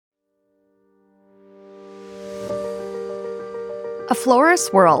A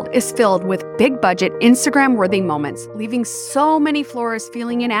florist's world is filled with big-budget, Instagram-worthy moments, leaving so many florists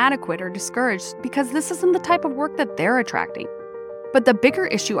feeling inadequate or discouraged because this isn't the type of work that they're attracting. But the bigger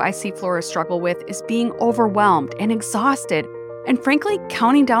issue I see florists struggle with is being overwhelmed and exhausted, and frankly,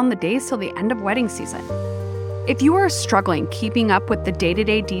 counting down the days till the end of wedding season. If you are struggling keeping up with the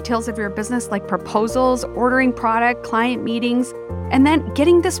day-to-day details of your business like proposals, ordering product, client meetings, and then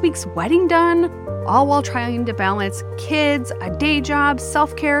getting this week's wedding done, all while trying to balance kids, a day job,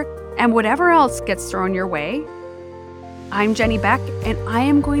 self-care, and whatever else gets thrown your way, I'm Jenny Beck, and I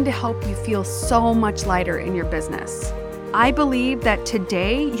am going to help you feel so much lighter in your business. I believe that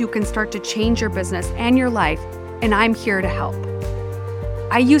today you can start to change your business and your life, and I'm here to help.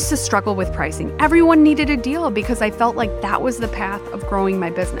 I used to struggle with pricing. Everyone needed a deal because I felt like that was the path of growing my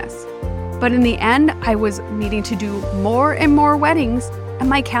business. But in the end, I was needing to do more and more weddings, and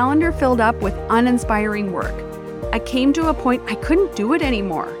my calendar filled up with uninspiring work. I came to a point I couldn't do it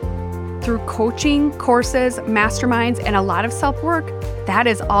anymore. Through coaching, courses, masterminds, and a lot of self-work, that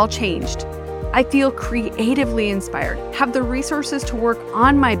has all changed. I feel creatively inspired, have the resources to work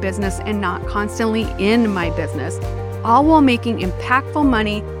on my business and not constantly in my business, all while making impactful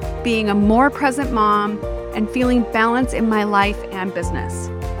money, being a more present mom, and feeling balance in my life and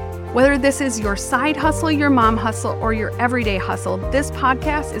business. Whether this is your side hustle, your mom hustle, or your everyday hustle, this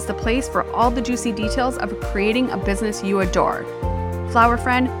podcast is the place for all the juicy details of creating a business you adore. Flower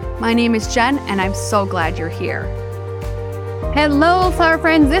friend, my name is Jen, and I'm so glad you're here. Hello, flower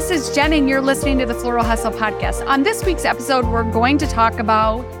friends. This is Jen, and you're listening to the Floral Hustle Podcast. On this week's episode, we're going to talk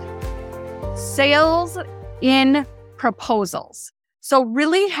about sales in proposals. So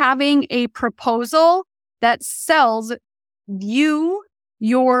really having a proposal that sells you,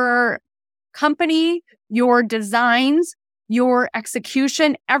 your company, your designs, your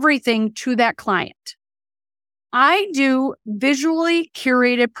execution, everything to that client. I do visually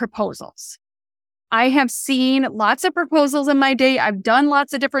curated proposals. I have seen lots of proposals in my day. I've done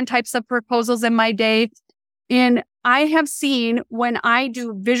lots of different types of proposals in my day. And I have seen when I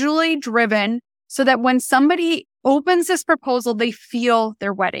do visually driven so that when somebody opens this proposal, they feel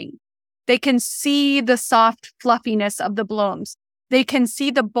their wedding. They can see the soft fluffiness of the blooms. They can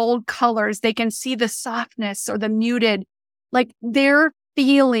see the bold colors. They can see the softness or the muted, like they're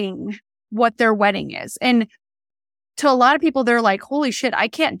feeling what their wedding is. And to a lot of people, they're like, holy shit, I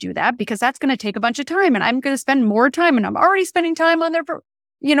can't do that because that's going to take a bunch of time and I'm going to spend more time. And I'm already spending time on their,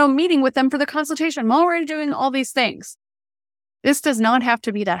 meeting with them for the consultation. I'm already doing all these things. This does not have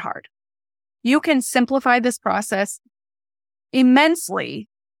to be that hard. You can simplify this process immensely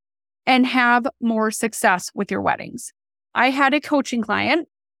and have more success with your weddings. I had a coaching client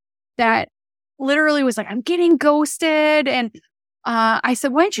that literally was like, I'm getting ghosted. And I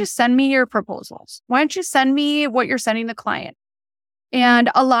said, why don't you send me your proposals? Why don't you send me what you're sending the client? And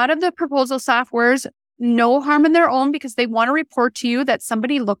a lot of the proposal softwares, no harm in their own because they want to report to you that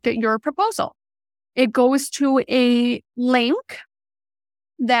somebody looked at your proposal. It goes to a link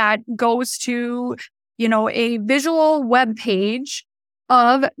that goes to, a visual web page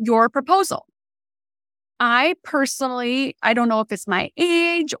of your proposal. I personally, I don't know if it's my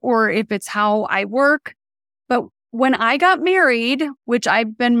age or if it's how I work, but when I got married, which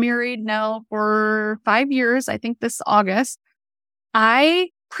I've been married now for 5 years, I think this August, I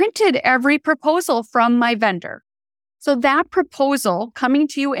printed every proposal from my vendor. So that proposal coming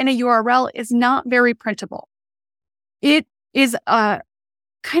to you in a URL is not very printable. It is a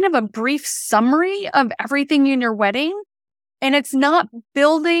kind of a brief summary of everything in your wedding, and it's not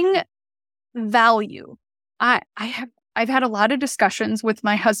building value. I've had a lot of discussions with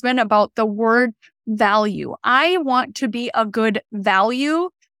my husband about the word value. I want to be a good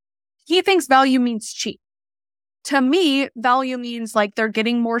value. He thinks value means cheap. To me, value means like they're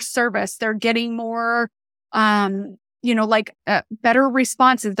getting more service. They're getting more, better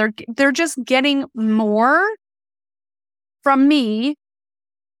responses. They're just getting more from me,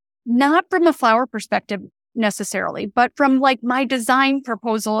 not from a flower perspective necessarily, but from like my design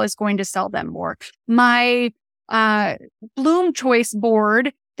proposal is going to sell them more. My bloom choice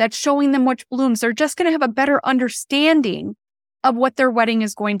board that's showing them which blooms, they're just going to have a better understanding of what their wedding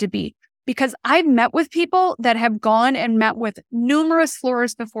is going to be. Because I've met with people that have gone and met with numerous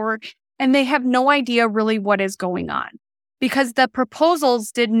florists before, and they have no idea really what is going on because the proposals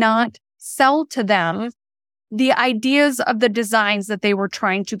did not sell to them the ideas of the designs that they were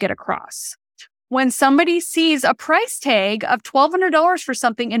trying to get across. When somebody sees a price tag of $1,200 for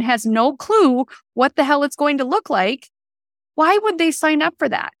something and has no clue what the hell it's going to look like, why would they sign up for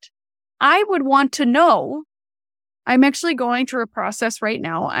that? I would want to know. I'm actually going through a process right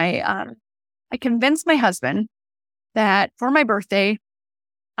now. I convinced my husband that for my birthday,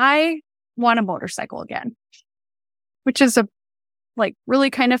 I want a motorcycle again, which is really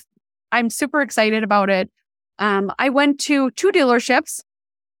kind of, I'm super excited about it. I went to 2 dealerships,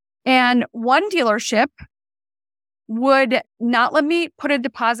 and one dealership would not let me put a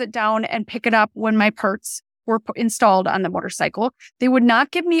deposit down and pick it up when my parts were installed on the motorcycle. They would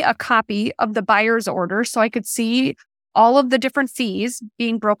not give me a copy of the buyer's order so I could see all of the different fees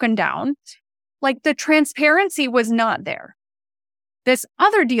being broken down. Like, the transparency was not there. This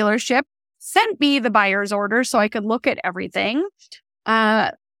other dealership sent me the buyer's order so I could look at everything.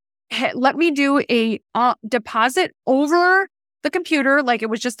 Let me do a deposit over the computer. Like, it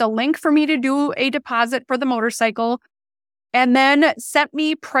was just a link for me to do a deposit for the motorcycle, and then sent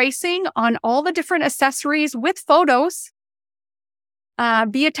me pricing on all the different accessories with photos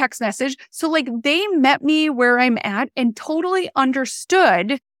via text message. So like, they met me where I'm at and totally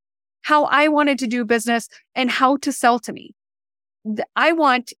understood how I wanted to do business and how to sell to me. I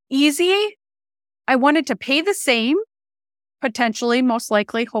want easy. I wanted to pay the same, potentially, most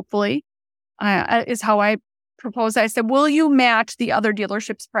likely, hopefully, is how I proposed. I said, will you match the other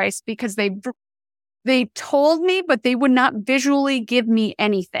dealership's price? Because they told me, but they would not visually give me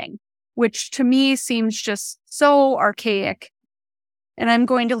anything, which to me seems just so archaic. And I'm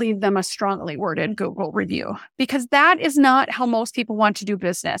going to leave them a strongly worded Google review, because that is not how most people want to do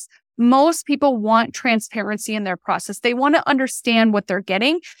business. Most people want transparency in their process. They want to understand what they're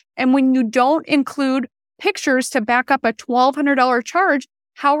getting. And when you don't include pictures to back up a $1,200 charge,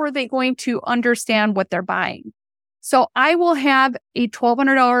 how are they going to understand what they're buying? So I will have a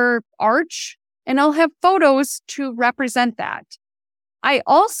 $1,200 arch, and I'll have photos to represent that. I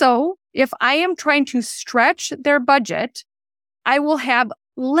also, if I am trying to stretch their budget, I will have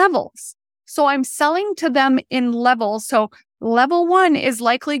levels. So I'm selling to them in levels. So level 1 is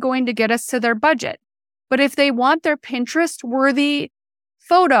likely going to get us to their budget. But if they want their Pinterest-worthy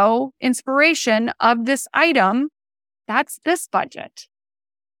photo inspiration of this item, that's this budget.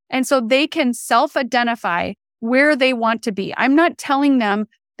 And so they can self-identify where they want to be. I'm not telling them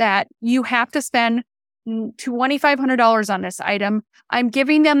that you have to spend $2,500 on this item. I'm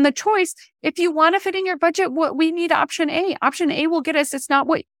giving them the choice. If you want to fit in your budget, we need option A. Option A will get us. It's not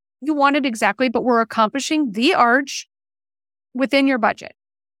what you wanted exactly, but we're accomplishing the arch within your budget.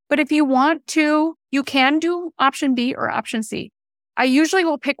 But if you want to, you can do option B or option C. I usually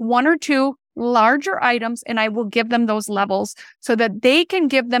will pick 1 or 2 larger items, and I will give them those levels so that they can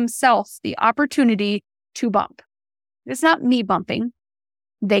give themselves the opportunity to bump. It's not me bumping.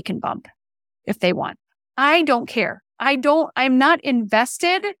 They can bump if they want. I don't care. I'm not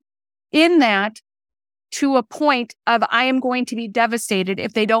invested in that to a point of I am going to be devastated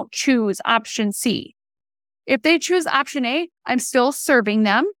if they don't choose option C. If they choose option A, I'm still serving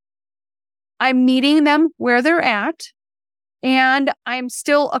them. I'm meeting them where they're at, and I'm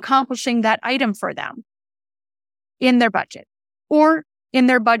still accomplishing that item for them in their budget or in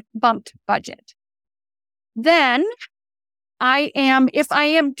their bumped budget. Then if I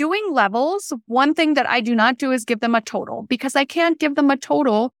am doing levels, one thing that I do not do is give them a total, because I can't give them a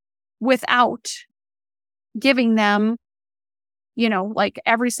total without giving them, like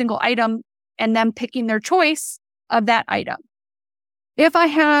every single item and them picking their choice of that item. If I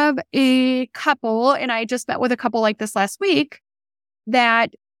have a couple, and I just met with a couple like this last week,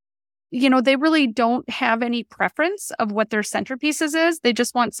 that, they really don't have any preference of what their centerpieces is. They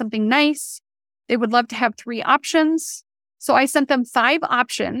just want something nice. They would love to have 3 options. So I sent them 5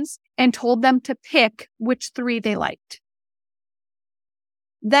 options and told them to pick which 3 they liked.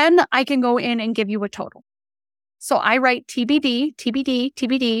 Then I can go in and give you a total. So I write TBD, TBD,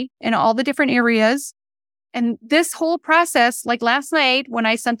 TBD in all the different areas. And this whole process, like last night when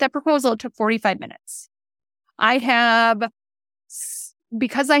I sent that proposal, it took 45 minutes.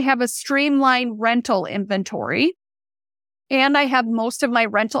 Because I have a streamlined rental inventory, and I have most of my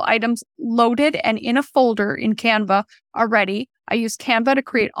rental items loaded and in a folder in Canva already. I use Canva to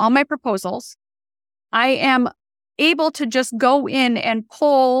create all my proposals. I am able to just go in and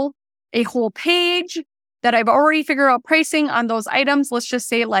pull a whole page that I've already figured out pricing on those items. Let's just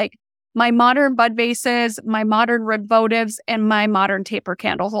say like my modern bud vases, my modern rib votives, and my modern taper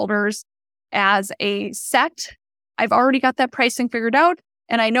candle holders as a set. I've already got that pricing figured out.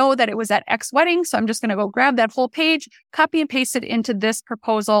 And I know that it was at X wedding, so I'm just going to go grab that whole page, copy and paste it into this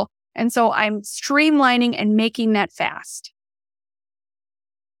proposal. And so I'm streamlining and making that fast.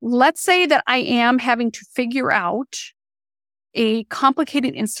 Let's say that I am having to figure out a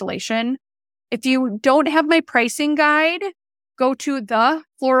complicated installation. If you don't have my pricing guide, go to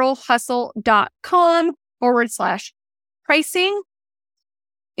thefloralhustle.com/pricing.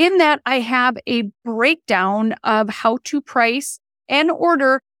 In that, I have a breakdown of how to price and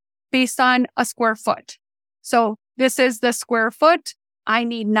order based on a square foot. So this is the square foot. I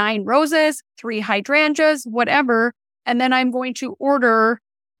need 9 roses, 3 hydrangeas, whatever. And then I'm going to order,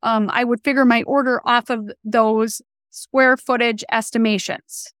 I would figure my order off of those square footage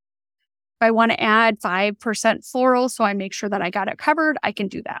estimations. If I want to add 5% floral, so I make sure that I got it covered, I can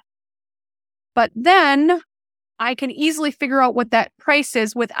do that. But then I can easily figure out what that price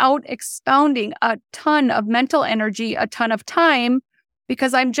is without expounding a ton of mental energy, a ton of time,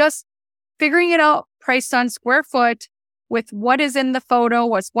 because I'm just figuring it out priced on square foot with what is in the photo,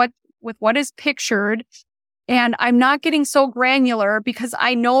 with what is pictured. And I'm not getting so granular because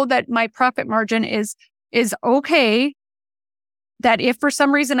I know that my profit margin is okay. That if for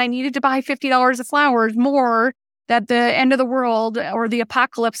some reason I needed to buy $50 of flowers more, that the end of the world or the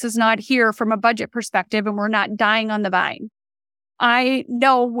apocalypse is not here from a budget perspective and we're not dying on the vine. I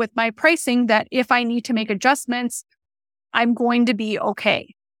know with my pricing that if I need to make adjustments, I'm going to be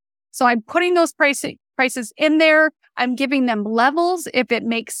okay. So I'm putting those prices in there. I'm giving them levels if it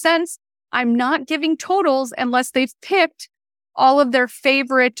makes sense. I'm not giving totals unless they've picked all of their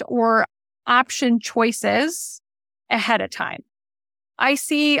favorite or option choices ahead of time. I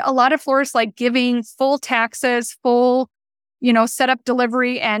see a lot of florists like giving full taxes, full, setup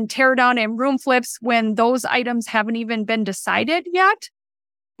delivery and tear down and room flips when those items haven't even been decided yet.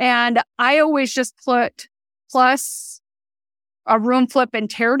 And I always just put plus a room flip and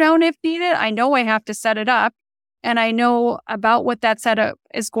tear down if needed. I know I have to set it up and I know about what that setup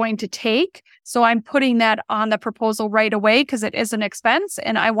is going to take. So I'm putting that on the proposal right away because it is an expense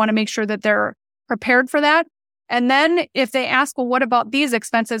and I want to make sure that they're prepared for that. And then if they ask, well, what about these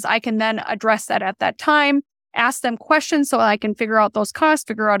expenses? I can then address that at that time, ask them questions so I can figure out those costs,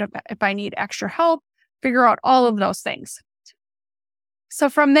 figure out if I need extra help, figure out all of those things. So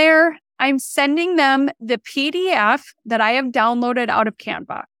from there, I'm sending them the PDF that I have downloaded out of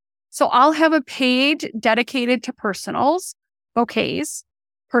Canva. So I'll have a page dedicated to personals, bouquets,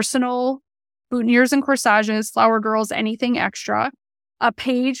 personal boutonnieres and corsages, flower girls, anything extra, a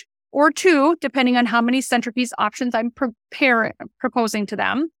page or 2, depending on how many centerpiece options I'm proposing to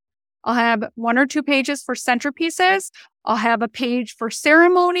them. I'll have 1 or 2 pages for centerpieces. I'll have a page for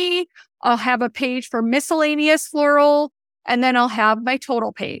ceremony. I'll have a page for miscellaneous floral, and then I'll have my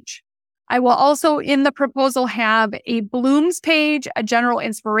total page. I will also in the proposal have a blooms page, a general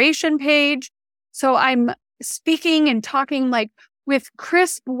inspiration page. So I'm speaking and talking like with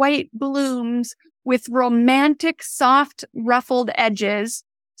crisp white blooms with romantic, soft, ruffled edges.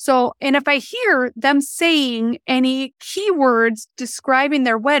 So, and if I hear them saying any keywords describing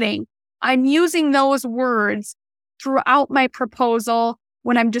their wedding, I'm using those words throughout my proposal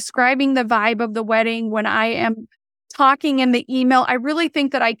when I'm describing the vibe of the wedding, when I am talking in the email. I really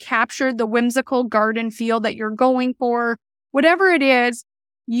think that I captured the whimsical garden feel that you're going for. Whatever it is,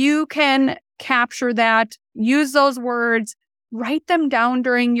 you can capture that, use those words, write them down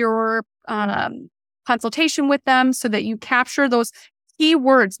during your consultation with them so that you capture those key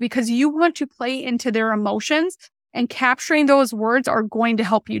words because you want to play into their emotions and capturing those words are going to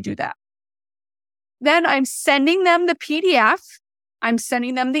help you do that. Then I'm sending them the PDF. I'm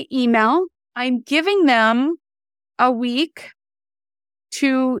sending them the email. I'm giving them a week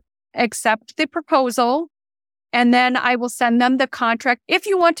to accept the proposal. And then I will send them the contract. If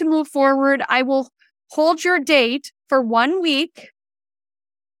you want to move forward, I will hold your date for 1 week.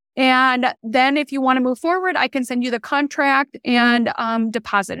 And then if you want to move forward, I can send you the contract and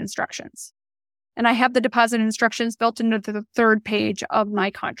deposit instructions. And I have the deposit instructions built into the 3rd page of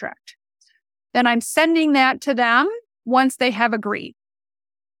my contract. Then I'm sending that to them once they have agreed.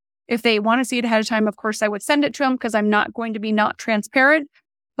 If they want to see it ahead of time, of course, I would send it to them because I'm not going to be not transparent,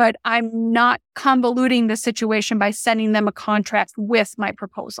 but I'm not convoluting the situation by sending them a contract with my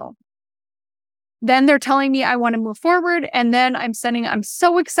proposal. Then they're telling me I want to move forward. And then I'm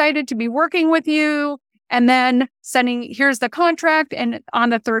so excited to be working with you. And then here's the contract. And on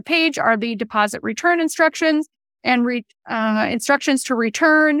the 3rd page are the deposit return instructions and instructions to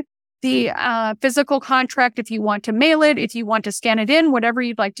return the physical contract. If you want to mail it, if you want to scan it in, whatever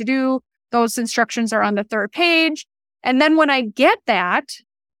you'd like to do, those instructions are on the 3rd page. And then when I get that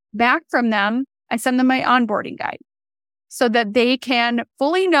back from them, I send them my onboarding guide so that they can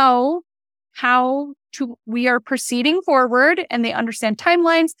fully know we are proceeding forward and they understand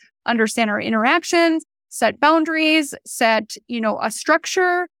timelines, understand our interactions, set boundaries, set, a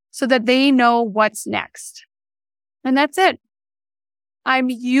structure so that they know what's next. And that's it. I'm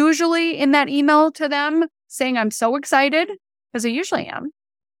usually in that email to them saying, I'm so excited because I usually am.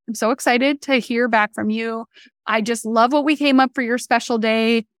 I'm so excited to hear back from you. I just love what we came up for your special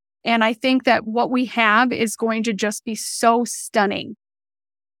day. And I think that what we have is going to just be so stunning.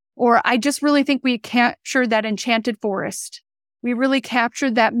 Or I just really think we captured that enchanted forest. We really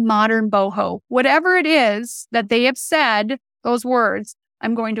captured that modern boho. Whatever it is that they have said, those words,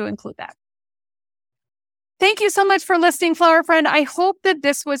 I'm going to include that. Thank you so much for listening, Flower Friend. I hope that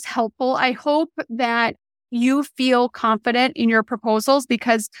this was helpful. I hope that you feel confident in your proposals,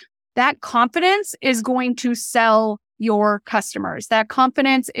 because that confidence is going to sell your customers. That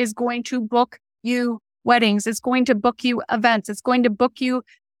confidence is going to book you weddings. It's going to book you events. It's going to book you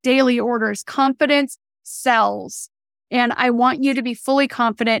daily orders. Confidence sells. And I want you to be fully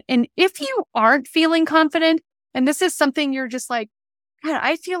confident. And if you aren't feeling confident, and this is something you're just like, God,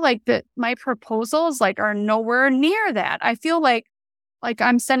 I feel like that my proposals are nowhere near that. I feel like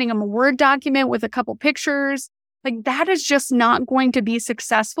I'm sending them a Word document with a couple pictures. That is just not going to be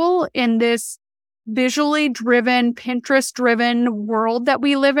successful in this visually driven, Pinterest driven world that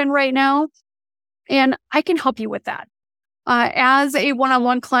we live in right now. And I can help you with that. As a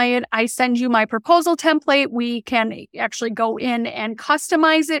one-on-one client, I send you my proposal template. We can actually go in and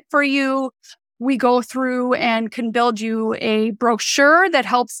customize it for you. We go through and can build you a brochure that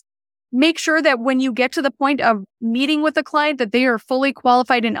helps make sure that when you get to the point of meeting with the client, that they are fully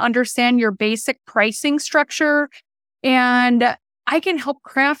qualified and understand your basic pricing structure. And I can help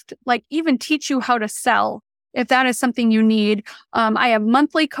craft, even teach you how to sell if that is something you need. I have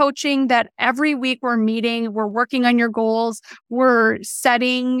monthly coaching that every week we're meeting, we're working on your goals, we're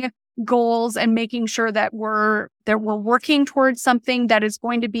setting goals and making sure that we're working towards something that is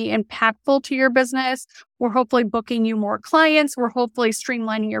going to be impactful to your business. We're hopefully booking you more clients. We're hopefully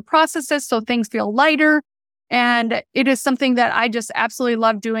streamlining your processes so things feel lighter. And it is something that I just absolutely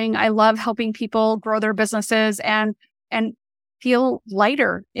love doing. I love helping people grow their businesses and feel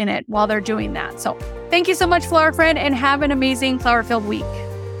lighter in it while they're doing that. So thank you so much, Flower Friend, and have an amazing flower-filled week.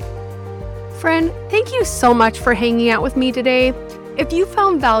 Friend, thank you so much for hanging out with me today. If you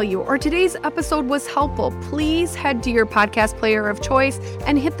found value or today's episode was helpful, please head to your podcast player of choice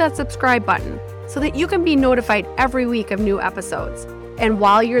and hit that subscribe button so that you can be notified every week of new episodes. And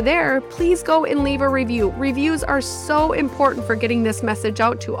while you're there, please go and leave a review. Reviews are so important for getting this message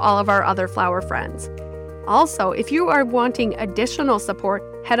out to all of our other flower friends. Also, if you are wanting additional support,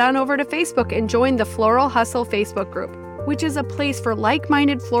 head on over to Facebook and join the Floral Hustle Facebook group, which is a place for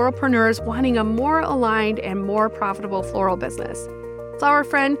like-minded floralpreneurs wanting a more aligned and more profitable floral business. Flower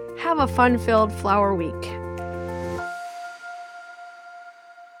Friend, have a fun-filled flower week.